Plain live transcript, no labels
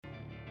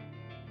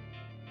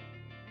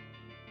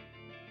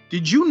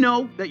Did you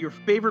know that your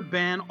favorite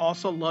band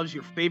also loves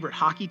your favorite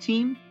hockey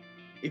team?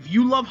 If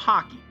you love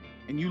hockey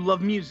and you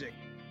love music,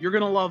 you're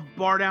going to love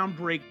Bar Down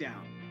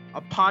Breakdown,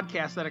 a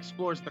podcast that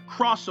explores the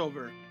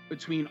crossover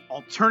between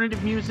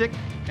alternative music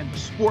and the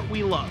sport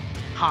we love,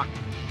 hockey.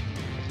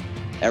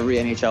 Every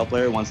NHL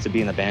player wants to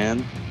be in a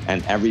band,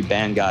 and every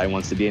band guy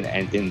wants to be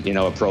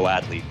a pro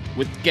athlete.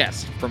 With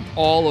guests from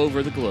all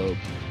over the globe,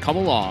 come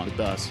along with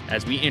us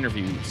as we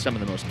interview some of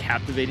the most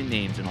captivating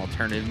names in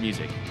alternative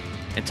music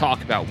and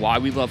talk about why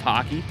we love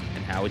hockey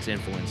and how it's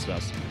influenced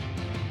us.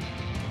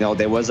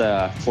 There was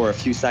for a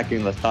few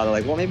seconds I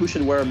thought maybe we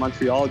should wear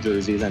Montreal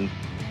jerseys, and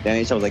the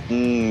NHL was like,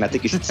 I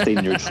think you should stay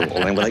neutral.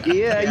 And we're like,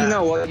 yeah, you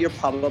know what, you're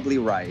probably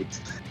right.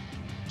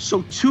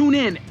 So tune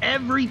in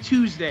every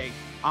Tuesday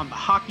on the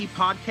Hockey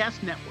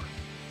Podcast Network,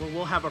 where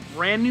we'll have a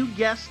brand new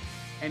guest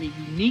and a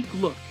unique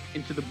look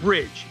into the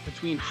bridge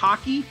between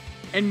hockey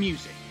and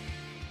music.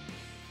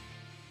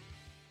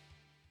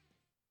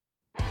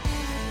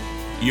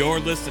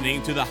 You're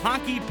listening to the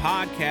Hockey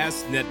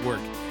Podcast Network,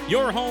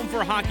 your home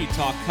for hockey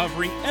talk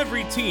covering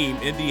every team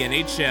in the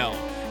NHL.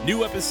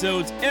 New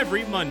episodes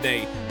every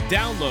Monday.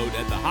 Download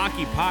at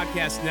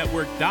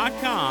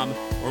thehockeypodcastnetwork.com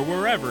or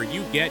wherever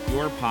you get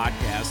your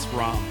podcasts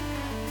from.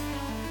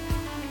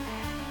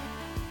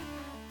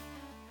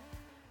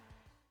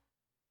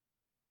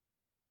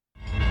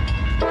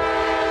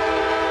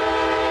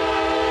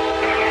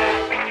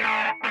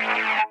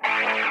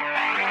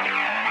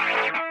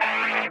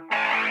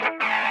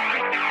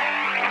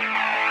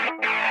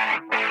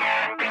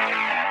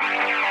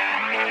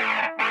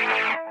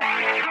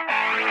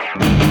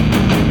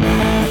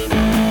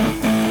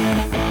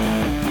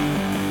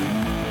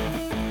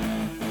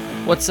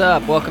 What's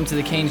up? Welcome to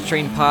the Canes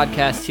Train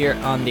Podcast here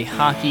on the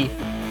Hockey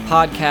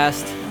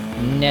Podcast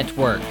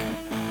Network.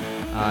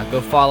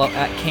 Go follow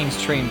at Canes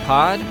Train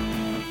Pod.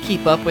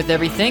 Keep up with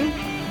everything.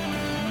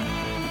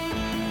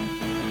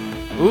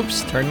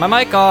 Oops, turned my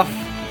mic off.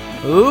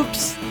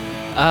 Oops.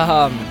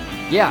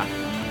 Yeah.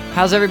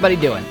 How's everybody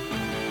doing?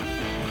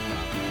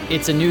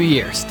 It's a new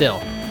year still.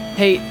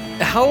 Hey,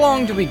 how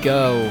long do we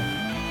go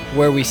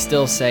where we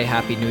still say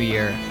Happy New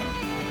Year?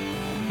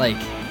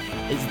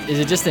 Is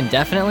it just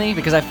indefinitely?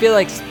 Because I feel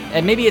like,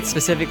 and maybe it's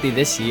specifically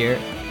this year,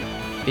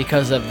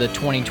 because of the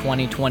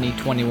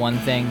 2020-2021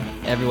 thing,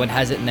 everyone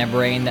has it in their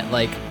brain that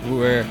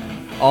we're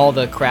all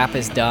the crap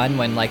is done,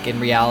 when in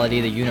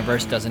reality the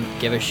universe doesn't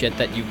give a shit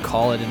that you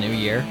call it a new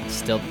year. It's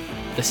still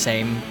the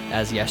same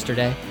as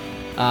yesterday.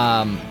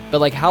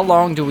 But how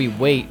long do we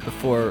wait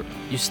before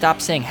you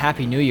stop saying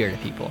Happy New Year to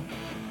people?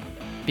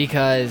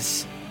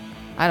 Because,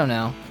 I don't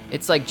know,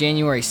 it's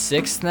January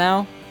 6th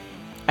now.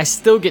 I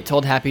still get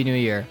told Happy New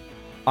Year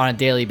on a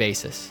daily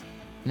basis.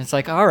 And it's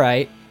all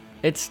right,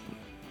 it's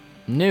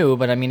new,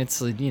 but I mean,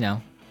 it's, on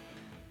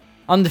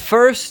the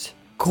 1st,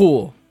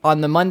 cool.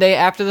 On the Monday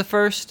after the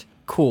 1st,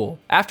 cool.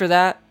 After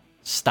that,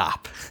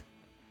 stop.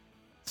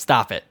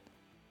 Stop it.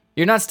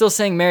 You're not still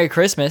saying Merry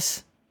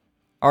Christmas,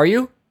 are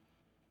you?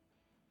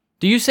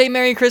 Do you say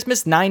Merry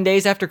Christmas 9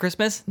 days after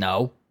Christmas?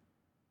 No.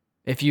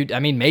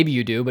 Maybe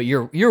you do, but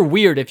you're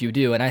weird if you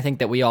do, and I think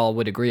that we all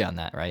would agree on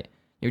that, right?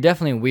 You're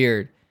definitely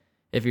weird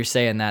if you're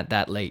saying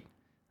that late.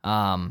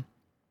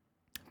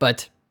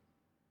 But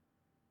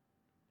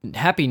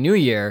Happy New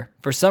Year,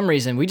 for some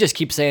reason, we just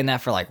keep saying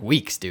that for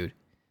weeks, dude.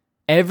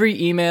 Every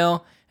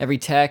email, every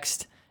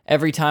text,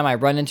 every time I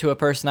run into a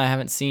person I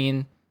haven't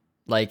seen,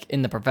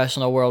 in the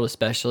professional world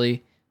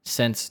especially,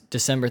 since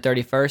December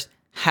 31st,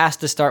 has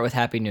to start with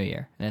Happy New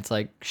Year. And it's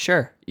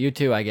sure, you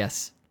too, I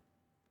guess.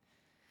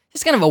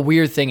 It's kind of a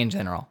weird thing in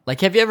general.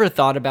 Have you ever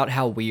thought about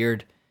how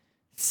weird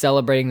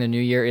celebrating the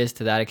New Year is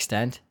to that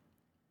extent?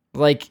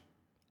 I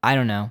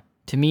don't know.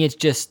 To me, it's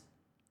just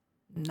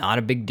not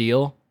a big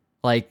deal.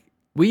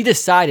 We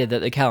decided that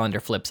the calendar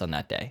flips on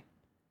that day.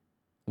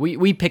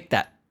 We picked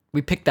that.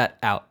 We picked that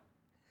out.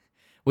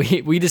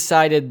 We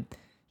decided,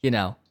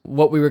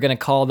 what we were going to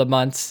call the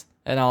months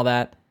and all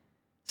that.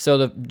 So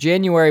the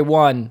January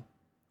 1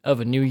 of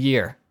a new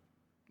year,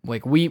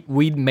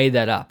 we made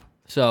that up.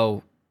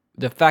 So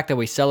the fact that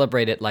we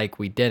celebrate it like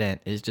we didn't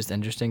is just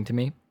interesting to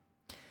me.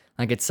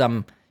 It's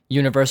some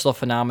universal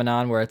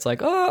phenomenon where it's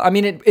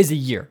it is a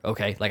year,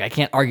 okay? I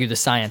can't argue the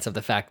science of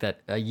the fact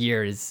that a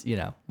year is,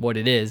 what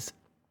it is.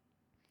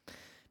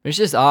 But it's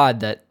just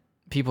odd that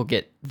people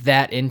get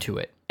that into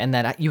it, and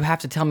that you have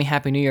to tell me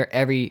Happy New Year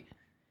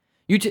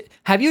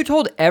have you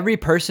told every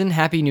person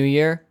Happy New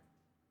Year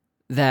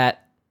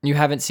that you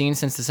haven't seen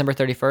since December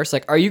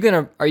 31st? Are you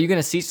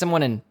gonna see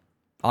someone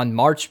on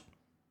March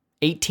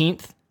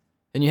 18th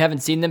and you haven't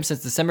seen them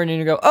since December, and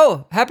you go,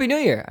 oh, Happy New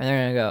Year, and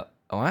they're gonna go,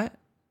 oh, what?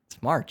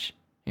 It's March.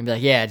 And be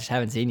yeah, I just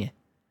haven't seen you.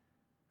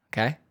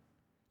 Okay?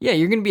 Yeah,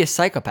 you're going to be a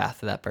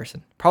psychopath to that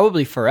person.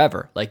 Probably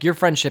forever. Your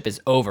friendship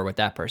is over with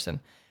that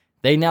person.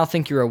 They now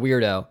think you're a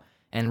weirdo,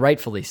 and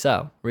rightfully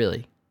so,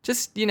 really.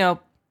 Just, I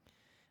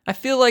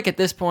feel at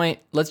this point,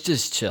 let's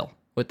just chill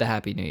with the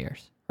Happy New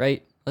Year's,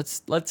 right?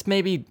 Let's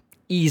maybe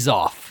ease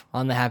off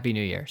on the Happy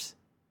New Year's.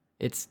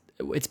 It's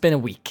been a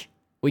week.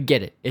 We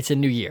get it. It's a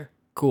new year.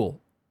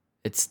 Cool.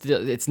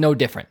 It's no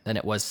different than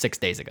it was 6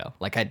 days ago.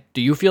 Like,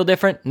 do you feel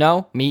different?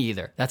 No, me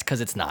either. That's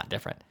because it's not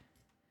different.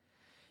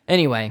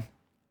 Anyway,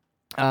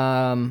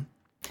 I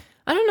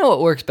don't know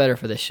what works better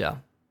for this show.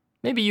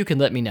 Maybe you can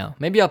let me know.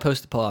 Maybe I'll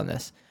post a poll on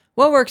this.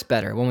 What works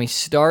better when we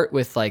start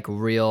with when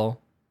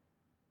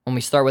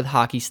we start with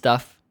hockey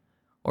stuff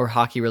or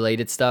hockey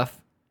related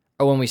stuff,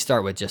 or when we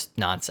start with just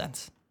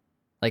nonsense?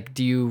 Like,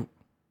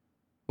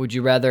 would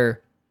you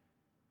rather,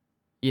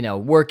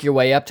 work your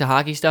way up to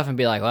hockey stuff and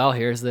be like, well,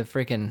 here's the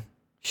freaking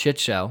shit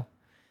show,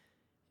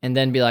 and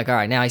then be like, all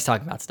right, now he's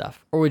talking about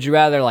stuff? Or would you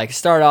rather like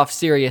start off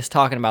serious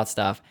talking about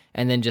stuff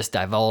and then just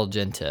divulge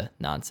into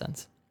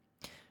nonsense?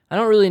 I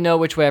don't really know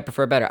which way I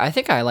prefer better. I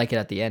think I like it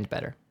at the end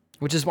better,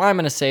 which is why I'm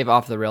going to save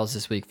Off the Rails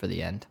this week for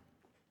the end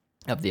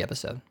of the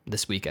episode.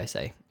 This week, I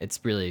say. It's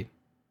really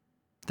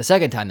the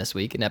second time this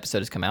week an episode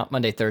has come out.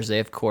 Monday, Thursday,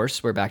 of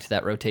course. We're back to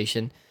that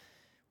rotation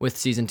with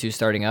Season 2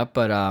 starting up.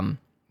 But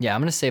yeah, I'm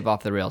going to save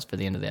Off the Rails for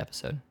the end of the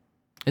episode.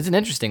 It's an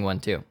interesting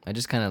one, too. I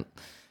just kind of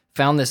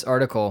found this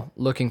article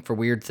looking for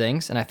weird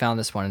things, and I found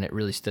this one, and it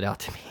really stood out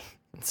to me,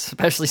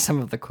 especially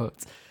some of the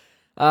quotes.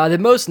 The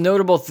most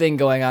notable thing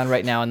going on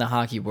right now in the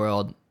hockey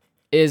world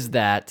is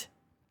that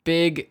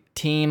big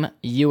Team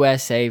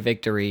USA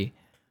victory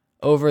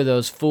over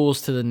those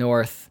fools to the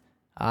north.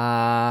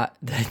 The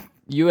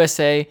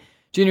USA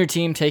junior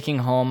team taking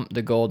home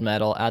the gold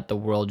medal at the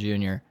World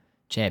Junior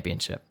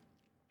Championship.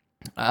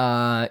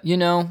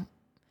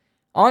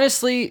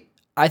 Honestly,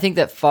 I think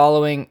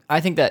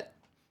that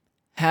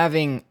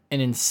having an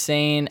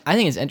insane, I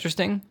think it's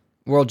interesting,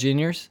 World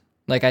Juniors.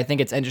 Like, I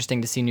think it's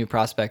interesting to see new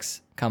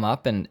prospects come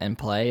up and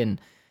play and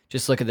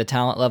just look at the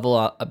talent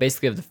level,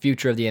 basically, of the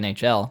future of the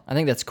NHL. I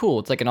think that's cool.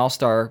 It's like an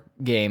all-star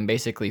game,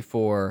 basically,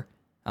 for,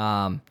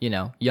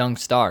 young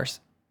stars.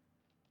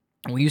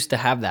 We used to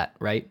have that,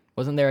 right?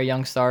 Wasn't there a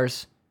young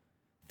stars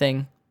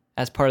thing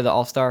as part of the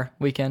all-star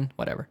weekend?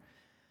 Whatever.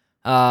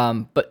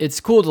 But it's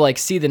cool to, like,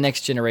 see the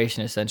next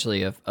generation,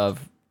 essentially,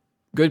 of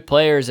good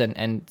players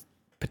and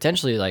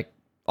potentially, like,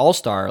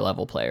 all-star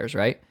level players,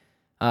 right?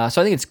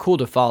 So I think it's cool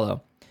to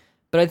follow.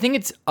 But I think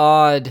it's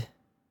odd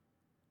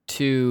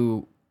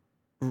to,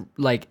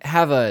 like,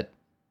 have a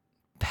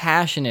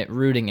passionate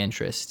rooting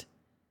interest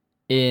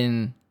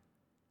in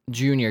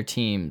junior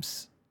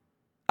teams.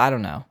 I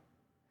don't know.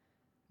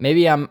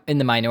 Maybe I'm in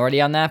the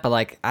minority on that, but,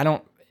 like,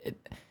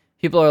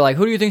 people are like,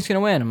 who do you think's going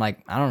to win? I'm like,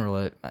 I don't know.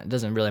 It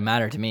doesn't really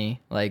matter to me.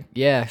 Like,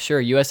 yeah, sure,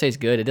 USA's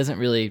good. It doesn't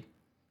really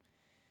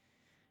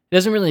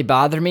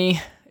bother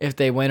me if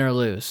they win or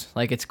lose.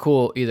 Like, it's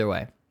cool either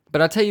way.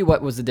 But I'll tell you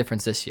what was the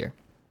difference this year.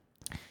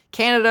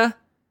 Canada,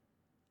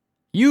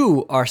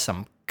 you are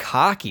some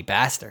cocky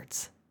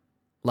bastards.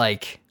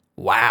 Like,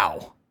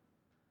 wow.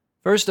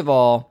 First of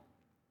all,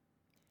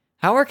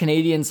 how are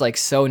Canadians, like,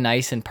 so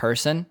nice in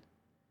person,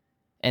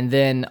 and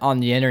then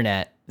on the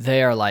internet,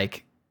 they are,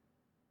 like,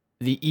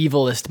 the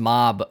evilest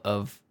mob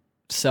of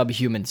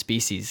subhuman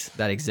species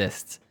that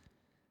exists?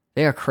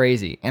 They are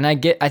crazy. And I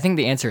think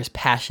the answer is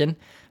passion.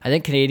 I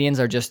think Canadians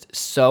are just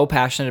so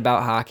passionate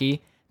about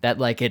hockey that,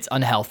 like, it's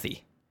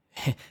unhealthy.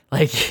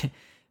 Like,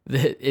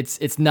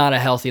 it's not a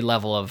healthy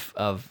level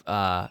of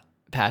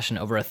passion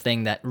over a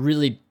thing that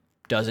really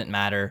doesn't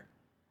matter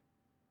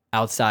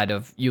outside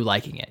of you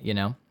liking it,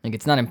 Like,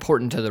 it's not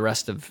important to the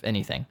rest of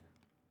anything.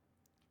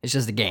 It's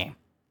just a game.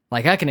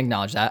 Like, I can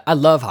acknowledge that. I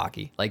love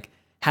hockey. Like,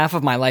 half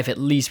of my life at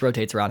least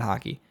rotates around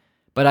hockey.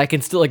 But I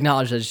can still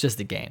acknowledge that it's just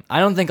a game. I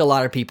don't think a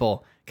lot of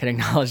people can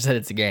acknowledge that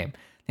it's a game.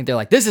 I think they're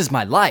like, this is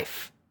my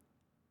life.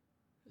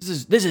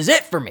 This is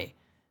it for me.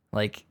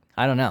 Like,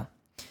 I don't know.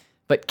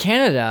 But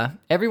Canada,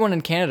 everyone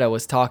in Canada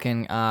was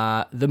talking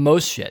the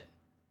most shit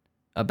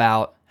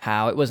about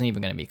how it wasn't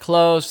even going to be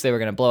close. They were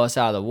going to blow us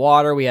out of the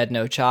water. We had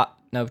no shot.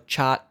 We didn't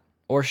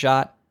have a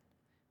shot.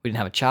 We didn't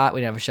have a shot.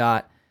 We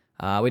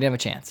didn't have a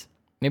chance.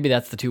 Maybe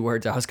that's the two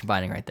words I was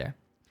combining right there.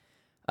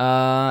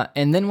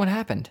 And then what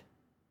happened?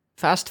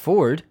 Fast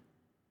forward,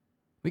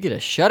 we get a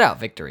shutout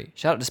victory.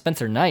 Shout out to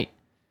Spencer Knight.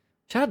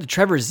 Shout out to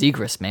Trevor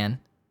Zegras, man.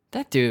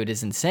 That dude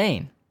is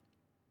insane.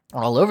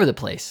 All over the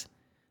place.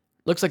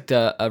 Looks like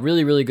a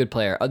really, really good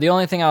player. The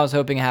only thing I was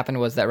hoping happened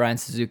was that Ryan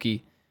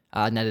Suzuki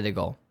netted a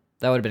goal.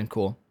 That would have been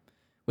cool.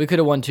 We could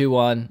have won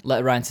 2-1,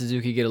 let Ryan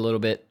Suzuki get a little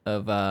bit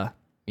of,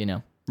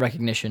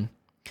 recognition.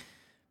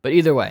 But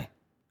either way,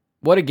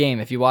 what a game.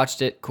 If you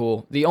watched it,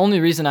 cool. The only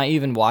reason I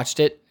even watched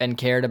it and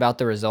cared about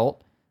the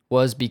result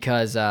was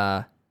because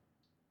of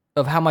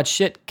how much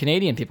shit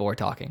Canadian people were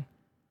talking.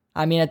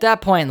 I mean, at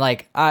that point,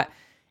 like,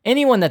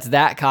 anyone that's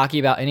that cocky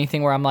about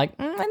anything where I'm like,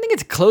 I think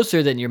it's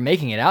closer than you're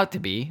making it out to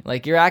be.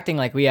 Like, you're acting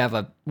like we have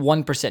a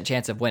 1%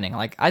 chance of winning.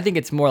 Like, I think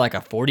it's more like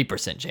a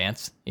 40%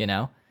 chance,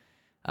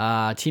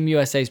 Team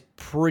USA's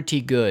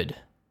pretty good.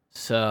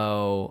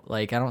 So,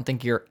 like, I don't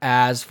think you're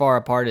as far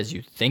apart as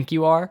you think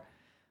you are.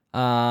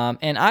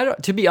 And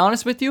to be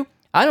honest with you,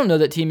 I don't know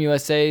that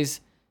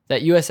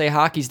USA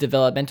Hockey's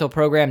developmental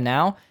program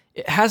now,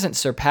 it hasn't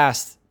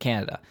surpassed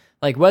Canada.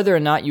 Like, whether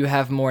or not you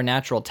have more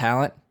natural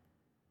talent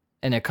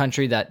in a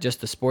country that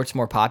just the sport's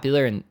more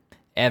popular and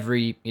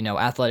every,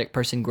 athletic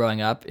person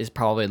growing up is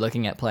probably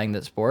looking at playing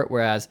that sport,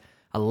 whereas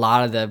a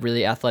lot of the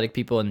really athletic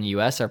people in the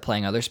US are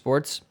playing other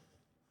sports.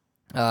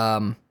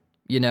 I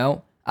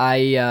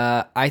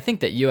think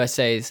that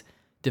USA's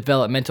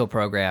developmental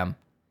program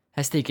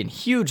has taken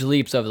huge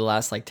leaps over the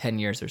last 10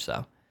 years or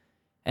so.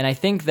 And I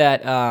think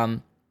that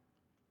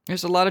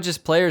there's a lot of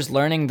just players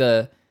learning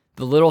the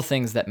little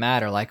things that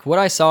matter. Like what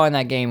I saw in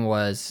that game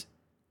was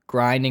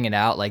grinding it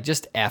out,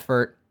 just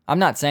effort. I'm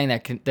not saying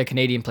that the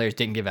Canadian players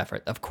didn't give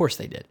effort. Of course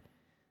they did.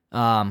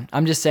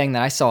 I'm just saying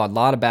that I saw a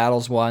lot of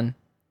battles won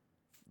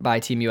by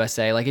Team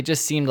USA. It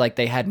just seemed like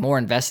they had more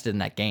invested in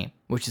that game,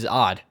 which is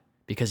odd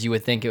because you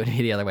would think it would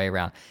be the other way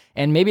around.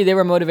 And maybe they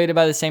were motivated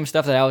by the same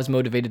stuff that I was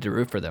motivated to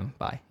root for them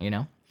by,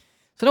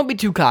 So don't be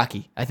too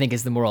cocky, I think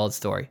is the moral of the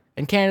story.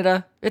 In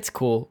Canada, it's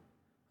cool.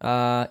 We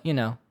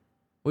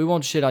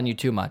won't shit on you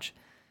too much.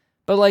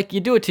 But,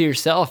 you do it to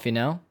yourself,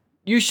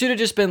 You should have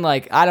just been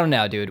I don't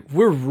know, dude.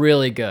 We're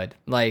really good.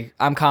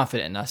 I'm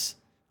confident in us.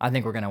 I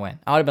think we're going to win.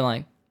 I would have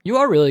been you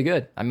are really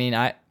good. I mean,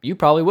 you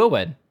probably will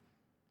win.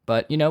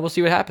 But, we'll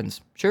see what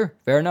happens. Sure,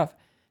 fair enough.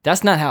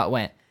 That's not how it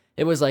went.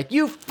 It was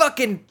you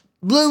fucking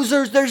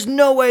losers. There's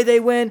no way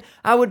they win.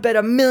 I would bet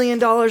 $1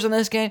 million on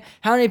this game.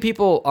 How many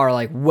people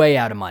are, way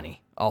out of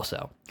money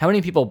also? How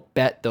many people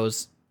bet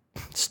those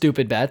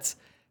stupid bets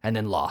and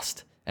then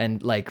lost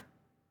and,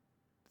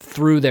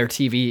 threw their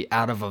TV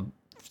out of a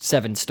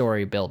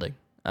 7-story building?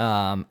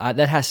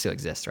 That has to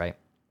exist, right?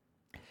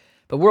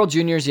 But World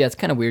Juniors, yeah, it's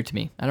kind of weird to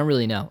me. I don't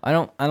really know. I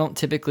don't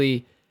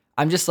typically.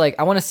 I'm just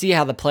I want to see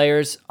how the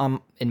players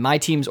in my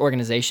team's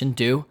organization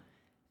do.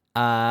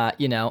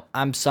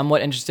 I'm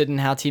somewhat interested in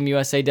how Team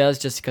USA does,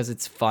 just because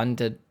it's fun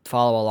to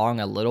follow along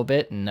a little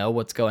bit and know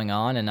what's going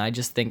on. And I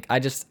just think I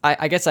guess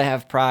I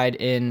have pride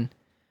in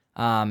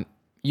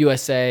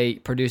USA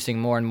producing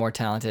more and more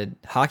talented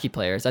hockey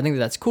players. I think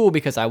that's cool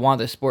because I want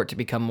the sport to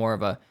become more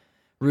of a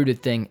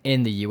rooted thing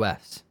in the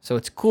US. So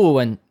it's cool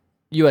when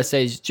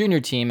USA's junior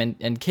team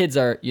and kids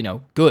are,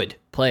 good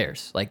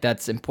players.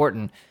 That's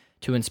important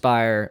to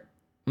inspire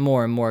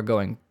more and more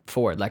going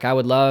forward. I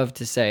would love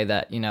to say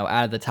that,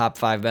 out of the top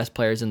 5 best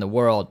players in the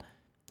world,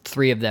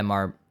 3 of them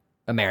are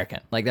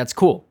American. That's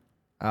cool.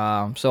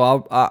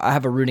 So I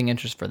have a rooting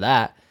interest for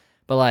that.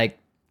 But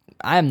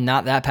I am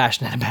not that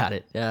passionate about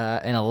it.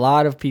 And a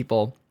lot of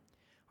people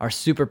are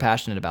super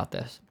passionate about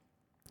this.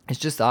 It's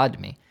just odd to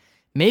me.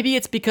 Maybe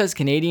it's because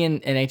Canadian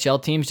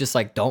NHL teams just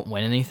don't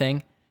win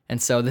anything.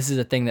 And so this is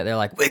a thing that they're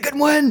we can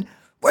win.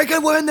 We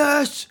can win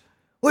this.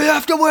 We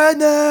have to win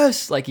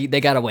this. They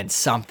got to win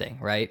something,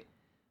 right?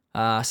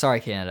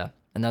 Sorry, Canada.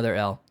 Another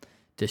L.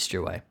 Dissed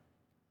your way.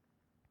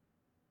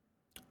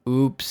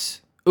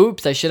 Oops,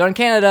 I shit on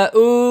Canada.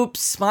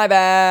 Oops, my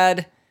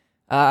bad.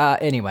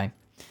 Anyway.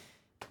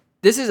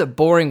 This is a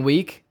boring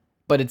week,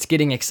 but it's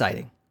getting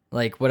exciting.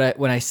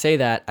 When I say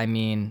that, I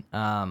mean,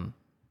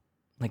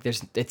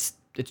 it's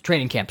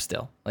training camp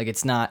still.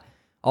 It's not,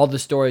 all the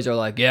stories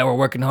are yeah, we're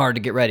working hard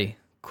to get ready.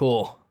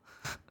 Cool.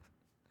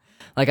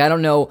 I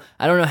don't know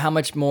how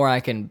much more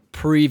I can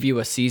preview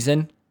a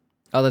season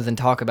other than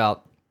talk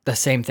about the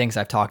same things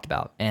I've talked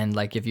about. And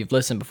if you've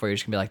listened before, you're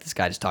just gonna be this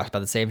guy just talks about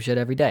the same shit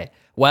every day.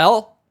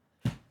 Well,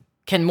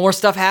 can more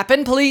stuff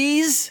happen,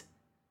 please?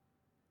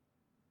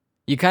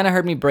 You kind of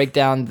heard me break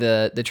down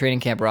the training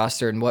camp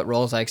roster and what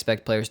roles I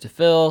expect players to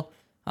fill,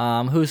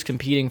 who's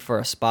competing for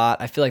a spot.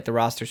 I feel like the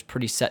roster's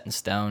pretty set in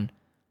stone.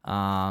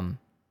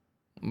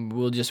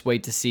 We'll just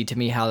wait to see, to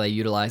me, how they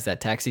utilize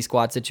that taxi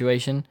squad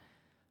situation.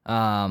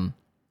 And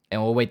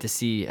we'll wait to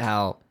see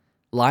how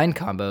line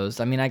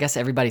combos. I mean, I guess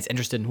everybody's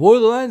interested in what are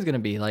the lines going to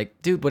be.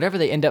 Dude, whatever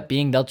they end up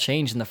being, they'll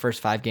change in the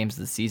first 5 games of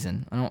the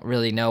season. I don't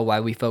really know why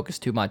we focus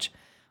too much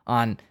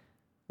on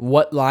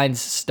what lines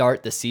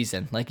start the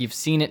season. You've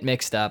seen it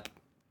mixed up.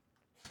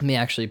 Let me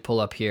actually pull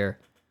up here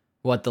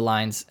what the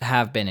lines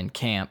have been in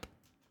camp.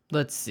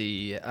 Let's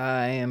see.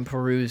 I am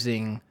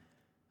perusing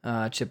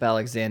Chip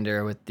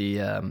Alexander with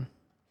the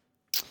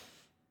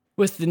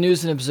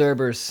News and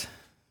Observer's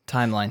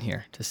timeline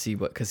here to see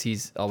because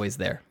he's always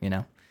there,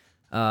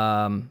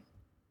 And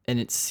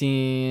it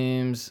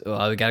seems,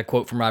 we got a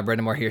quote from Rod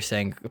Brendamore here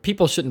saying,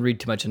 people shouldn't read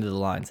too much into the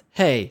lines.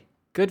 Hey,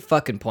 good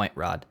fucking point,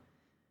 Rod.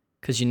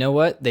 Because you know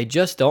what? They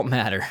just don't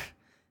matter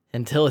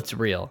until it's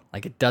real.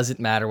 It doesn't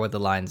matter what the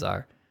lines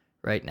are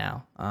right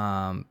now.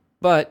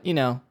 But,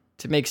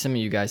 to make some of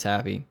you guys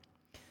happy,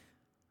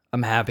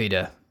 I'm happy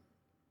to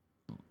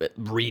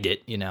read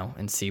it,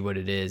 and see what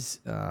it is.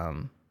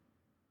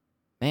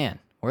 Man,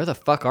 where the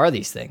fuck are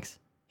these things?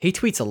 He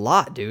tweets a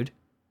lot, dude.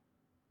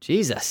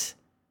 Jesus.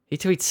 He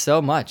tweets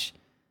so much.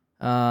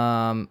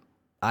 I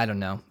don't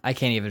know. I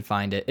can't even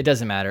find it. It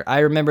doesn't matter. I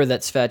remember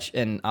that Svech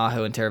and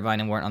Aho and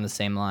Teravainen weren't on the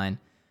same line.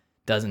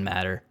 Doesn't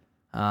matter.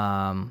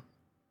 I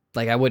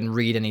wouldn't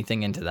read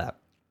anything into that.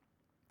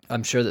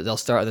 I'm sure that they'll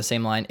start on the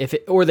same line.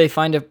 Or they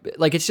find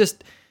it's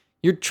just,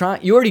 you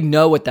already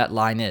know what that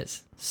line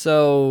is.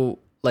 So,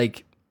 I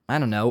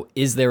don't know,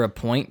 is there a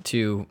point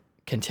to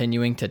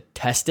continuing to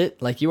test it?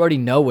 You already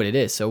know what it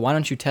is. So why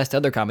don't you test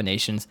other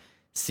combinations,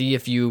 see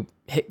if you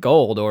hit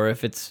gold or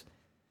if it's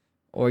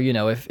Or,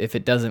 if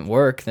it doesn't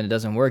work, then it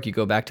doesn't work. You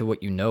go back to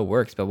what you know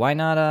works. But why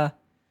not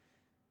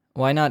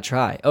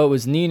try? Oh, it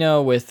was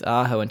Nino with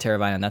Aho and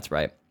Teravainen. That's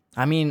right.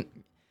 I mean,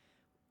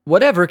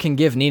 whatever can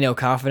give Nino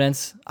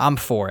confidence, I'm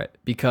for it.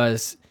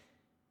 Because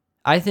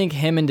I think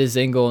him and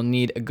Dzingel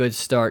need a good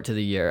start to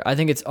the year. I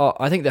think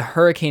the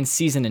Hurricane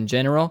season in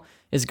general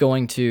is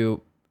going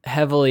to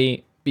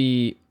heavily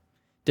be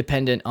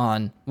dependent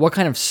on what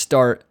kind of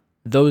start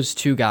those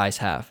two guys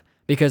have.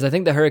 Because I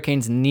think the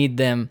Hurricanes need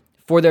them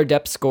for their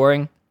depth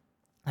scoring,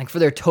 like for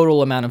their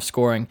total amount of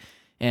scoring,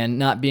 and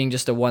not being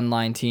just a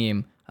one-line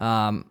team.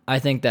 I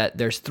think that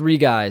there's 3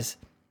 guys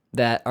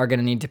that are going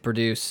to need to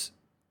produce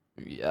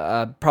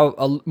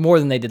more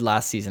than they did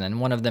last season, and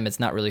one of them, it's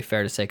not really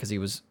fair to say because he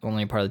was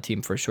only a part of the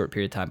team for a short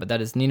period of time, but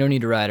that is Nino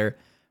Niederreiter,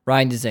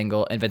 Ryan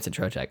Dzingel, and Vincent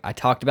Trocheck. I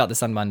talked about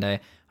this on Monday.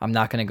 I'm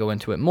not going to go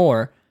into it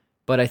more,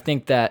 but I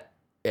think that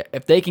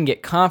if they can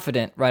get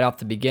confident right off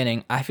the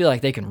beginning, I feel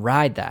like they can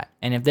ride that.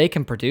 And if they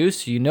can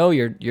produce,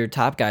 your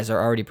top guys are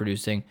already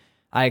producing.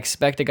 I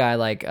expect a guy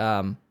like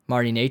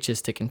Marty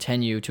Necas to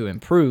continue to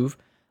improve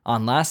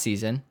on last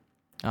season.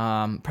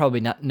 Probably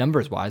not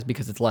numbers-wise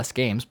because it's less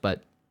games,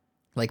 but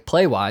like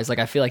play-wise, like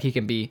I feel like he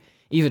can be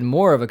even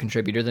more of a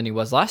contributor than he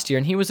was last year.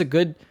 And he was a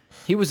good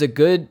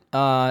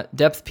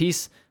depth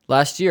piece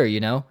last year,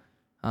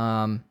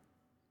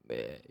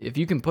 if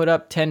you can put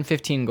up 10,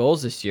 15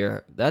 goals this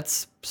year,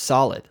 that's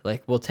solid.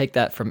 Like, we'll take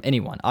that from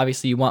anyone.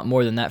 Obviously, you want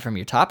more than that from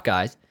your top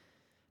guys.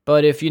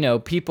 But if,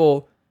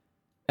 people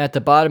at the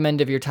bottom end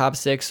of your top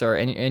 6 or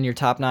in your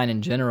top 9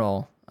 in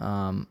general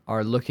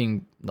are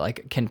looking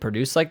like can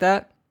produce like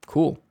that,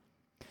 cool.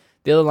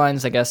 The other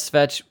lines, I guess,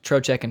 Svech,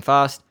 Trocheck, and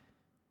Fost,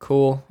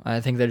 cool.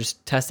 I think they're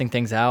just testing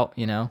things out,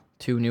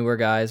 2 newer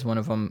guys. One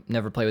of them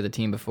never played with a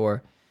team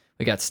before.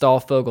 We got Stahl,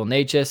 Fogel,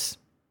 Necas.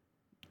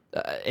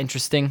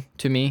 Interesting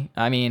to me.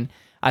 I mean,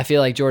 I feel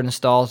like Jordan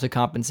Stahl, to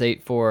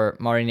compensate for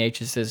Marty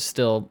Necas is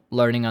still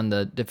learning on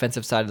the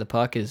defensive side of the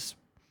puck, is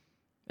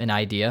an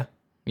idea,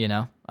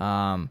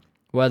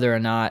 whether or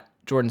not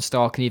Jordan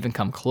Stahl can even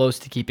come close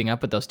to keeping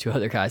up with those 2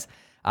 other guys,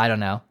 I don't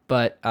know.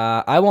 But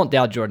I won't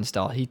doubt Jordan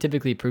Stahl. He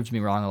typically proves me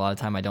wrong a lot of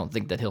time. I don't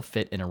think that he'll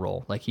fit in a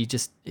role. Like, he's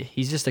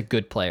just a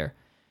good player.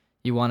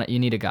 You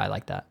need a guy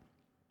like that.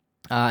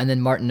 And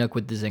then Martin Nook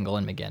with Dzingel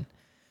and McGinn,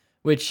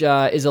 which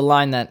is a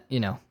line that,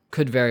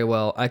 could very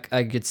well. I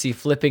could see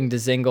flipping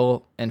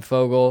Dzingel and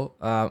Fogel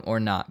or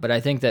not. But I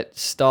think that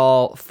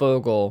Stahl,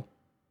 Fogel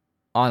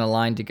on a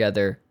line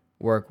together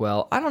work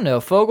well. I don't know.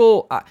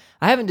 Fogel, I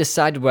haven't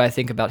decided what I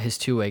think about his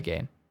two-way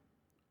game.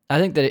 I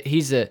think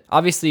that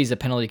obviously he's a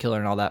penalty killer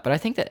and all that, but I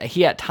think that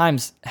he at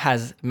times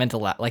has mental,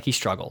 like he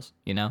struggles,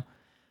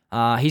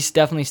 He's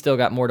definitely still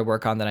got more to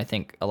work on than I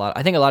think a lot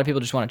of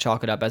people just want to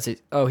chalk it up as,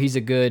 he's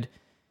a good,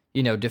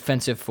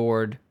 defensive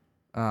forward,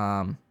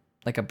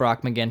 like a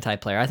Brock McGinn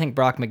type player. I think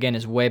Brock McGinn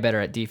is way better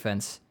at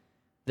defense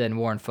than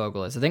Warren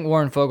Fogle is. I think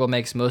Warren Fogle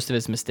makes most of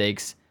his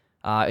mistakes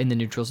in the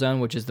neutral zone,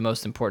 which is the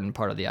most important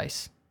part of the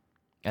ice.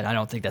 And I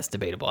don't think that's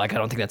debatable. Like, I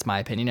don't think that's my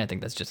opinion. I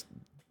think that's just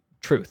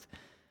truth.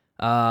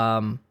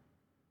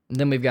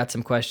 Then we've got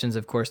some questions,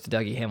 of course, to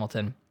Dougie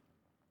Hamilton.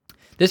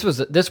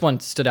 This one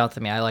stood out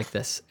to me. I like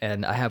this,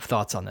 and I have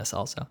thoughts on this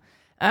also.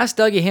 Ask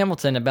Dougie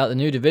Hamilton about the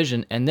new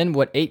division and then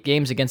what 8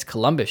 games against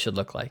Columbus should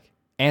look like.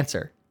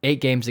 Answer, 8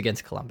 games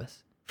against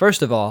Columbus.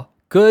 First of all,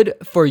 good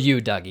for you,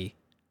 Dougie.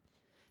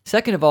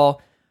 Second of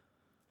all,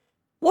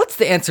 what's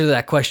the answer to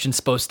that question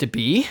supposed to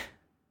be?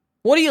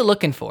 What are you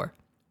looking for?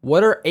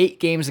 What are 8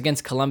 games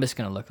against Columbus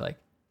going to look like?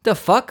 The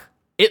fuck?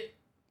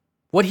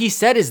 What he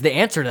said is the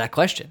answer to that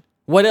question.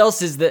 What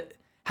else is that?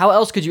 How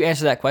else could you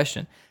answer that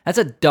question? That's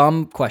a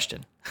dumb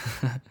question.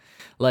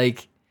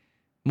 Like,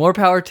 more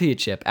power to you,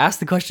 Chip. Ask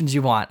the questions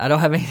you want. I don't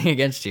have anything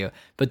against you.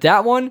 But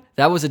that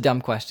was a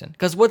dumb question.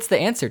 Because what's the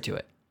answer to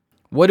it?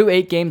 What do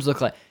 8 games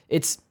look like?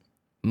 It's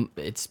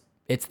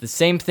the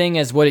same thing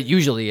as what it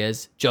usually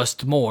is,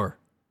 just more.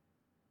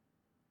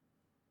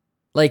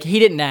 Like, he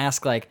didn't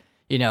ask, like,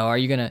 is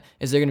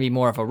there gonna be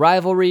more of a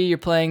rivalry? You're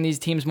playing these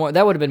teams more?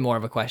 That would have been more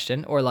of a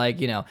question. Or like,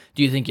 do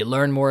you think you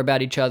learn more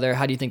about each other?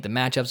 How do you think the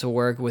matchups will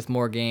work with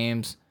more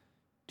games?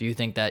 Do you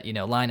think that,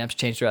 lineups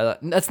change throughout?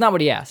 That's not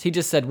what he asked. He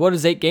just said, what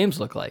does 8 games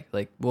look like?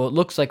 Like, well, it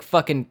looks like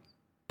fucking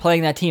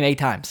playing that team 8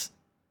 times.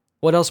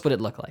 What else would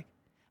it look like?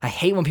 I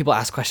hate when people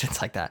ask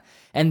questions like that.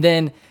 And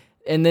then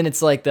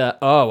it's like oh,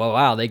 well,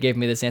 wow, they gave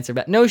me this answer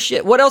back. No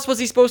shit. What else was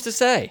he supposed to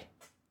say?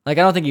 Like,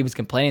 I don't think he was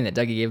complaining that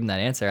Dougie gave him that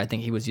answer. I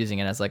think he was using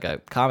it as like a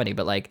comedy,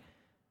 but like,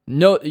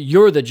 no,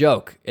 you're the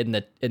joke in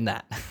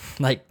that.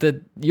 Like,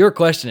 your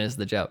question is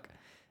the joke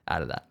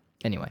out of that.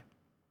 Anyway.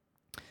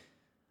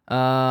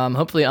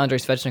 Hopefully Andrei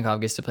Svechnikov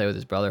gets to play with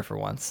his brother for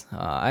once.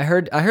 I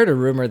heard a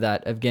rumor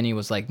that Evgeny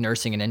was like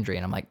nursing an injury,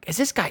 and I'm like, is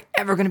this guy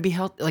ever going to be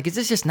healthy? Like, is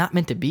this just not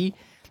meant to be?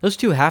 Those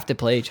two have to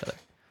play each other.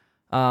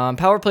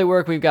 Power play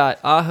work, we've got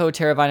Aho,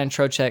 Teravainen,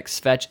 Trocheck,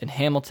 Svech, and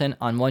Hamilton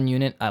on one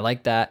unit. I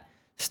like that.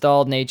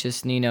 Stahl,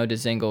 Necas, Nino,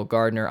 Dzingel,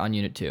 Gardner on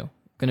unit 2.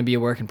 Going to be a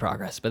work in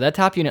progress, but that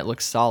top unit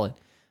looks solid.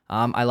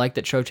 I like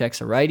that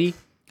Trocheck's a righty.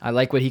 I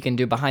like what he can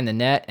do behind the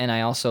net, and I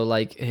also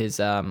like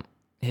his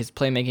his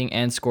playmaking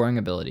and scoring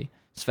ability.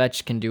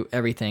 Svech can do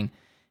everything.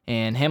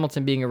 And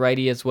Hamilton being a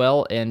righty as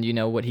well, and you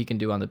know what he can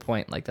do on the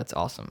point, like that's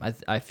awesome.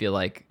 I feel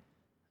like,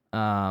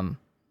 unless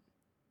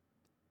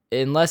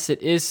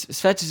it is,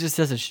 Svech just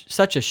has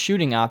such a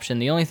shooting option.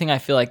 The only thing I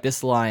feel like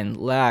this line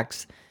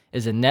lacks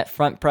is a net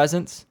front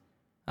presence.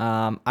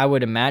 I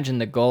would imagine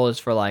the goal is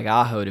for like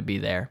Aho to be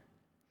there,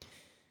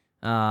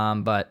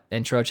 and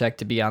Trocheck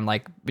to be on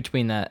like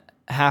between the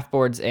half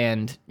boards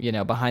and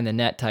behind the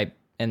net type,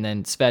 and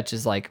then Svech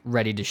is like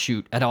ready to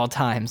shoot at all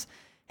times.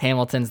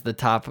 Hamilton's the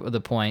top of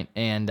the point,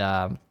 and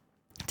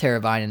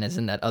Teravainen is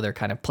in that other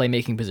kind of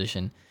playmaking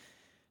position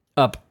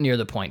up near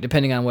the point,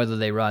 depending on whether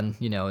they run,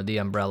 the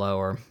umbrella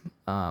or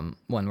one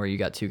where you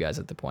got two guys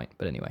at the point.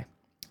 But anyway,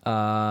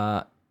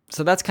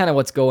 so that's kind of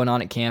what's going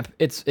on at camp.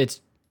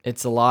 It's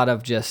a lot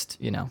of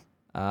just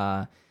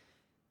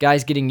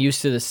guys getting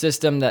used to the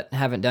system that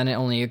haven't done it.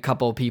 Only a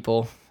couple of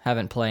people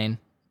haven't played.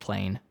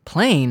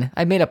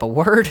 I made up a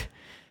word.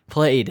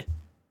 Played.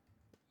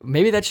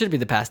 Maybe that should be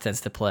the past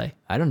tense to play.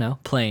 I don't know.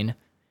 Plain.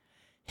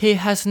 He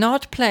has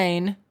not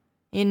played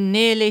in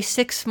nearly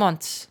 6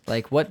 months.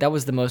 Like, what? That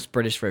was the most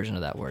British version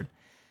of that word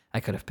I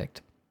could have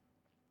picked.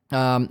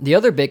 The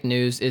other big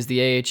news is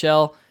the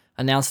AHL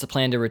announced a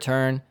plan to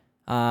return.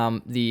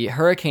 The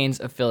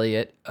Hurricanes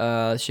affiliate,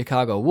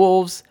 Chicago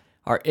Wolves,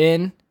 are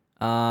in,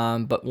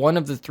 but one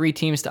of the 3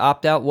 teams to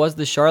opt out was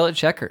the Charlotte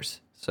Checkers.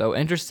 So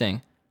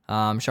interesting.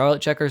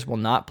 Charlotte Checkers will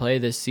not play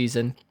this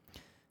season.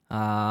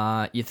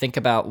 You think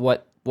about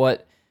what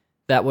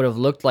that would have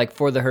looked like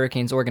for the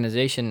Hurricanes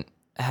organization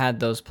had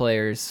those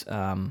players,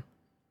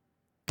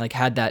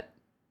 had that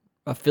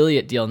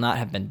affiliate deal not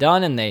have been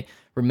done and they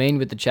remained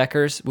with the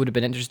Checkers. Would have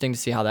been interesting to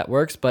see how that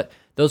works, but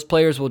those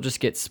players will just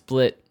get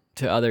split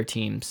to other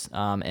teams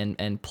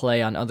and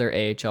play on other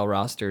AHL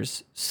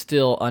rosters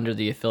still under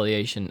the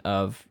affiliation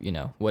of,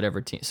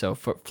 whatever team. So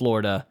for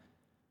Florida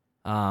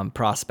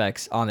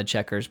prospects on the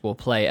Checkers will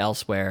play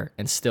elsewhere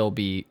and still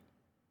be,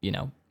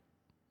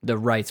 the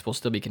rights will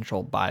still be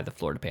controlled by the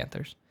Florida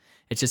Panthers.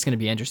 It's just going to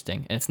be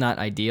interesting, and it's not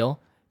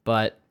ideal,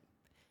 but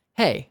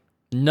hey,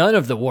 none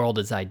of the world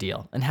is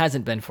ideal and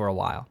hasn't been for a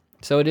while.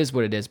 So it is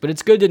what it is, but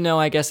it's good to know,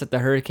 I guess, that the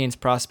Hurricanes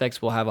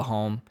prospects will have a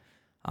home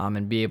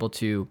and be able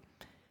to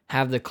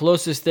have the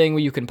closest thing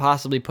you can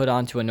possibly put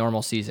onto a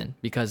normal season,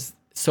 because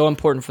it's so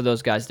important for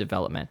those guys'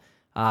 development.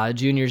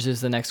 Juniors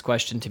is the next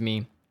question to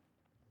me.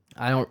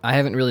 I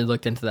haven't really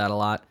looked into that a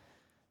lot,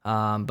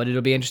 but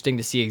it'll be interesting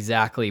to see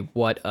exactly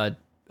what a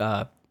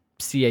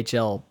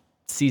CHL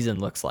season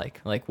looks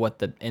like what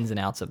the ins and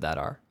outs of that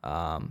are.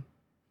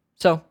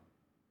 So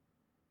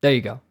there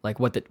you go, like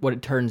what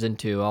it turns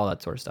into, all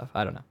that sort of stuff.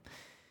 I don't know.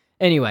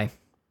 Anyway,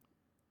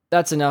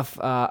 that's enough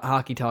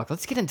hockey talk.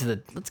 Let's get into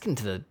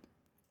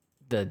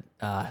the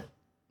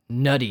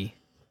nutty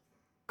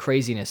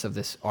craziness of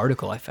this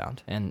article I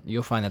found, and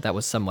you'll find that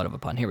was somewhat of a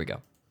pun. Here we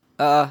go.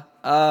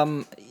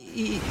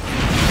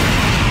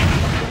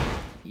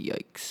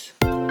 Yikes.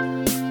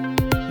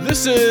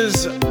 This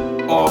is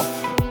off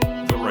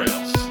the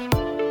rails.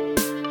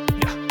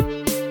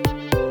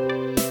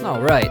 Yeah.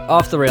 All right,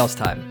 off the rails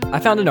time. I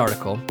found an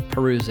article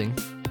perusing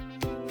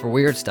for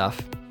weird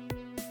stuff,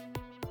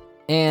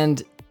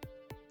 and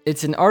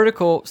it's an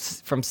article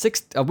from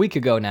a week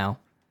ago now.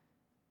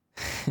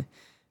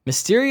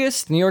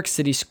 Mysterious New York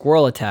City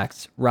squirrel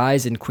attacks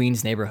rise in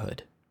Queens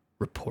neighborhood.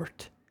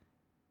 Report.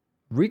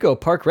 Rego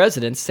Park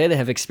residents say they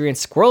have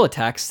experienced squirrel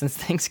attacks since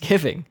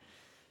Thanksgiving.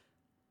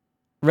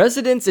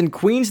 Residents in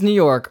Queens, New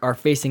York are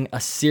facing a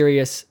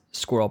serious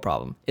squirrel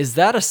problem. Is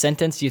that a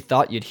sentence you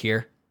thought you'd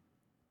hear?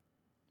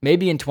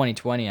 Maybe in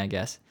 2020, I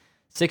guess.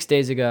 6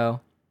 days ago.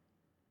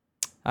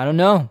 I don't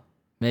know.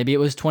 Maybe it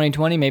was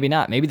 2020, maybe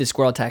not. Maybe the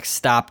squirrel attacks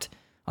stopped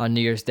on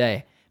New Year's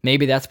Day.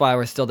 Maybe that's why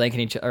we're still telling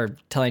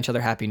each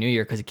other Happy New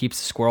Year, because it keeps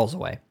the squirrels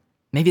away.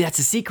 Maybe that's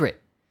a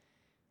secret.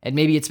 And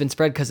maybe it's been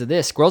spread because of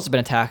this. Squirrels have been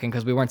attacking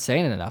because we weren't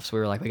saying it enough, so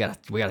we were like, we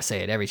gotta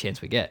say it every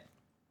chance we get.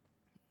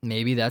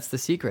 Maybe that's the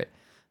secret.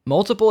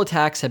 Multiple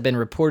attacks have been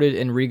reported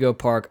in Rego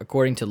Park,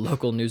 according to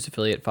local news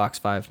affiliate Fox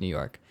 5 New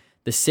York.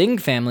 The Singh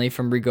family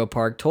from Rego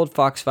Park told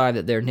Fox 5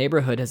 that their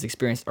neighborhood has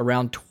experienced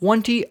around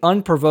 20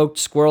 unprovoked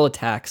squirrel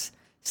attacks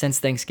since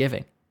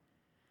Thanksgiving.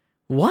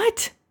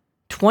 What?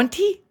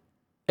 20?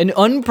 And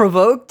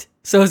unprovoked?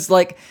 So it's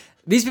like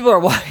these people are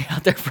walking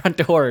out their front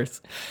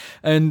doors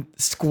and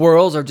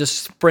squirrels are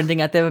just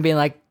sprinting at them and being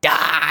like,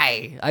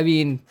 die! I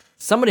mean,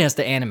 somebody has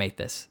to animate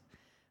this.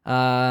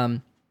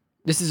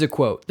 This is a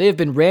quote. They have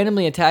been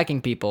randomly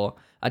attacking people.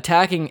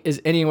 Attacking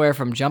is anywhere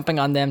from jumping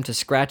on them to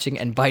scratching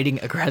and biting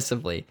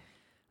aggressively.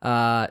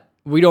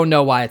 We don't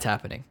know why it's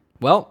happening.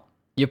 Well,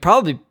 you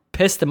probably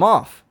pissed them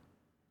off.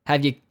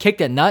 Have you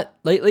kicked a nut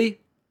lately?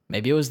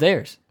 Maybe it was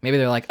theirs. Maybe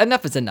they're like,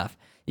 enough is enough.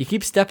 You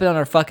keep stepping on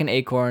our fucking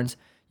acorns.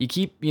 You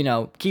keep,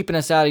 keeping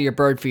us out of your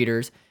bird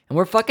feeders. And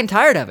we're fucking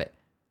tired of it.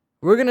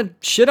 We're going to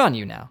shit on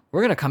you now.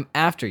 We're going to come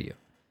after you.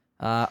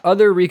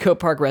 Other Rego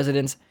Park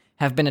residents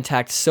have been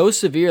attacked so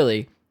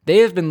severely, they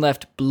have been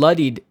left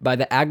bloodied by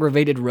the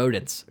aggravated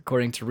rodents,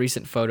 according to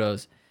recent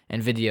photos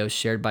and videos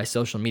shared by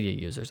social media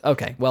users.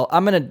 Okay, well,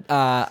 I'm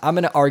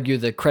gonna argue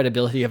the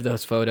credibility of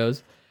those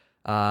photos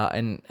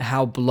and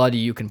how bloody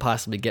you can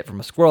possibly get from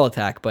a squirrel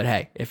attack. But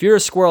hey, if you're a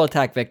squirrel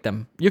attack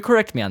victim, you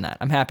correct me on that.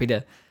 I'm happy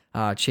to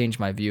change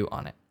my view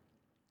on it.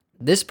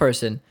 This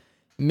person,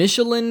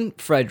 Michelin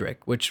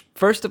Frederick, which,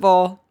 first of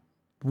all,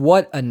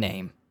 what a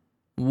name.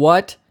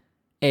 What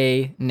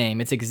a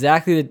name. It's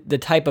exactly the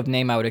type of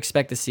name I would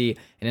expect to see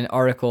in an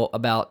article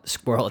about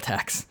squirrel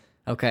attacks.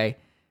 Okay?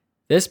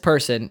 This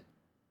person,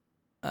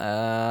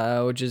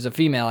 which is a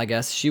female, I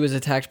guess, she was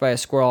attacked by a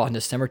squirrel on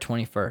December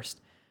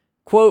 21st.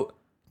 Quote,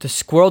 "The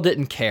squirrel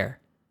didn't care.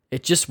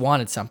 It just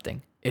wanted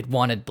something. It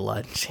wanted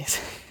blood." Jeez.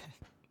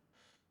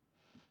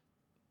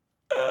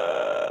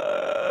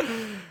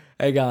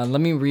 Hang on, let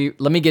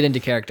me get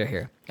into character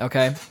here,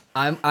 okay?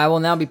 I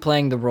will now be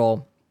playing the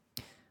role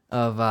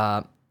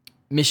of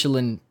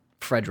Michelin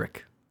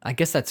Frederick. I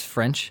guess that's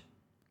French.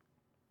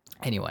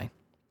 Anyway,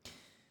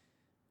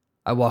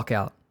 I walk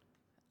out,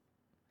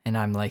 and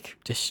I'm like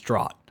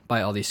distraught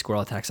by all these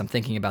squirrel attacks. I'm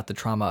thinking about the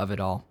trauma of it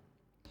all.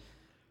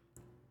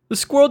 The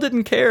squirrel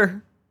didn't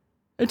care.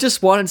 It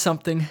just wanted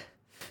something.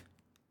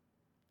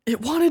 It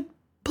wanted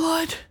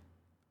blood.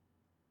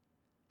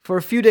 For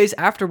a few days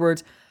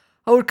afterwards,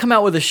 I would come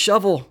out with a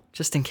shovel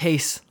just in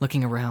case,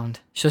 looking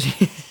around.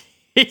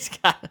 He's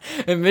got,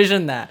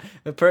 envision that.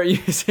 You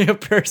see a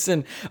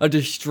person, a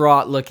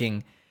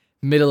distraught-looking,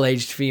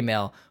 middle-aged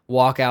female,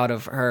 walk out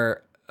of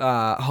her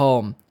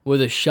home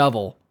with a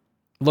shovel,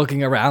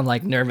 looking around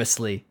like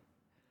nervously,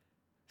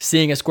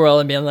 seeing a squirrel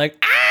and being like,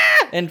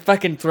 "Ah!" and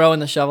fucking throwing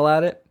the shovel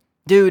at it.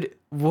 Dude,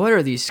 what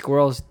are these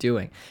squirrels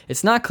doing?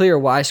 It's not clear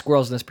why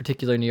squirrels in this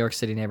particular New York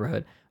City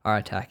neighborhood are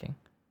attacking.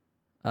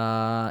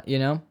 You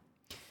know?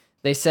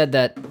 They said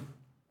that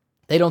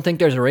they don't think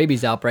there's a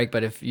rabies outbreak,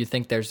 but if you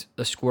think there's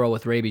a squirrel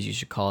with rabies, you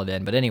should call it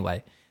in. But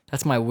anyway,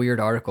 that's my weird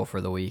article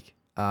for the week.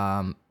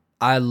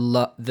 I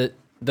love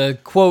the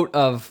quote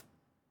of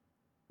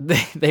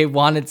they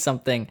wanted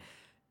something.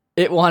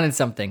 It wanted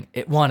something.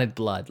 It wanted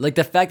blood. Like,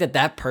 the fact that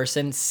that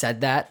person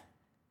said that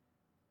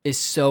is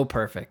so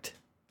perfect.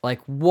 Like,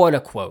 what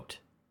a quote.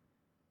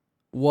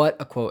 What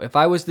a quote. If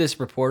I was this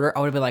reporter,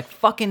 I would have been like,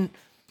 fucking,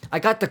 I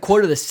got the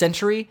quote of the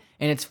century,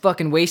 and it's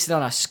fucking wasted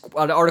on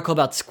an article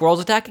about squirrels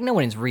attacking. No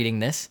one is reading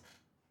this.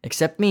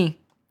 Except me.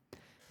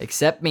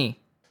 Except me.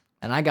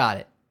 And I got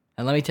it.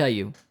 And let me tell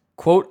you,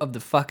 quote of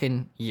the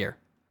fucking year.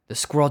 The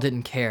squirrel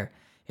didn't care.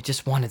 It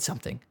just wanted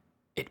something.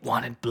 It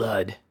wanted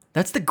blood.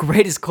 That's the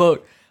greatest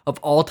quote of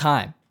all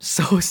time.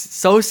 So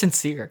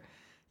sincere.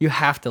 You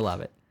have to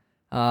love it.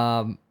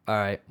 All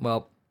right.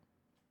 Well,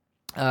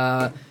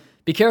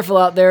 be careful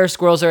out there.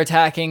 Squirrels are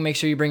attacking. Make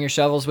sure you bring your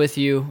shovels with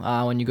you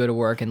when you go to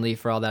work and leave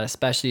for all that,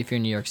 especially if you're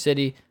in New York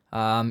City.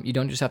 You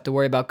don't just have to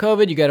worry about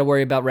COVID. You got to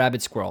worry about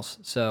rabid squirrels.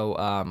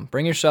 So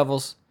bring your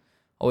shovels.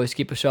 Always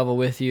keep a shovel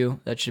with you.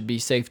 That should be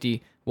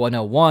safety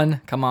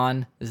 101. Come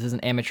on. This is an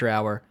amateur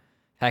hour.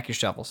 Pack your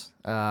shovels.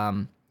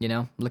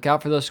 Look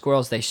out for those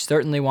squirrels. They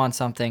certainly want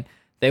something.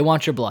 They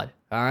want your blood.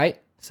 All right?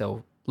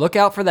 So look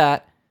out for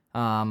that.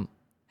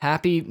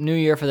 Happy New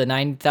Year for the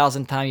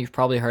 9,000th time. You've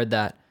probably heard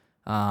that.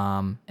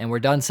 And we're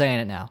done saying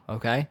it now,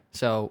 okay?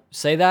 So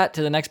say that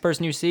to the next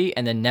person you see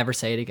and then never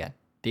say it again.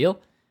 Deal?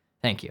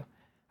 Thank you.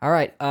 All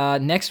right,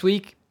 next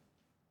week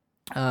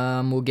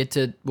we'll get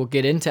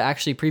into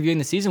actually previewing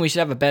the season. We should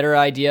have a better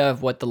idea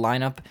of what the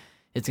lineup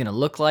is going to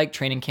look like.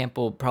 Training camp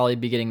will probably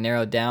be getting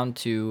narrowed down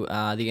to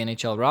the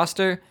NHL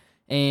roster.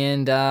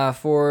 And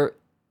for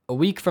a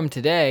week from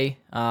today,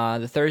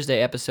 the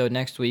Thursday episode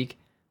next week,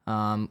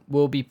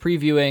 we'll be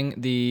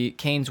previewing the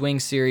Canes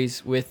Wings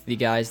series with the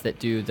guys that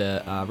do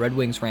the Red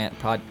Wings Rant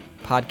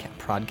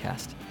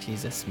podcast.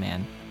 Jesus,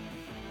 man.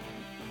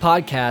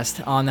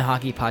 Podcast on the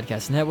Hockey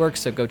Podcast Network,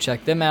 so go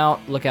check them out.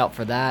 Look out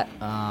for that.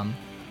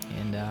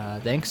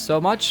 And thanks so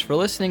much for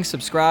listening.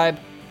 Subscribe,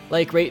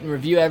 like, rate, and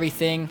review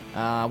everything.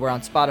 We're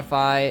on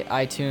Spotify,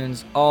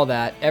 iTunes, all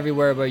that.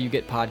 Everywhere where you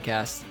get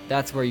podcasts,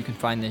 that's where you can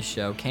find this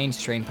show,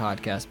 Canes Train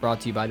Podcast,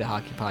 brought to you by the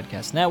Hockey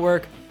Podcast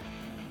Network.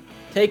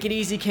 Take it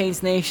easy,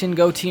 Canes Nation.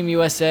 Go Team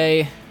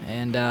USA.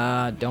 And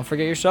don't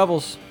forget your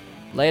shovels.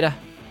 Later.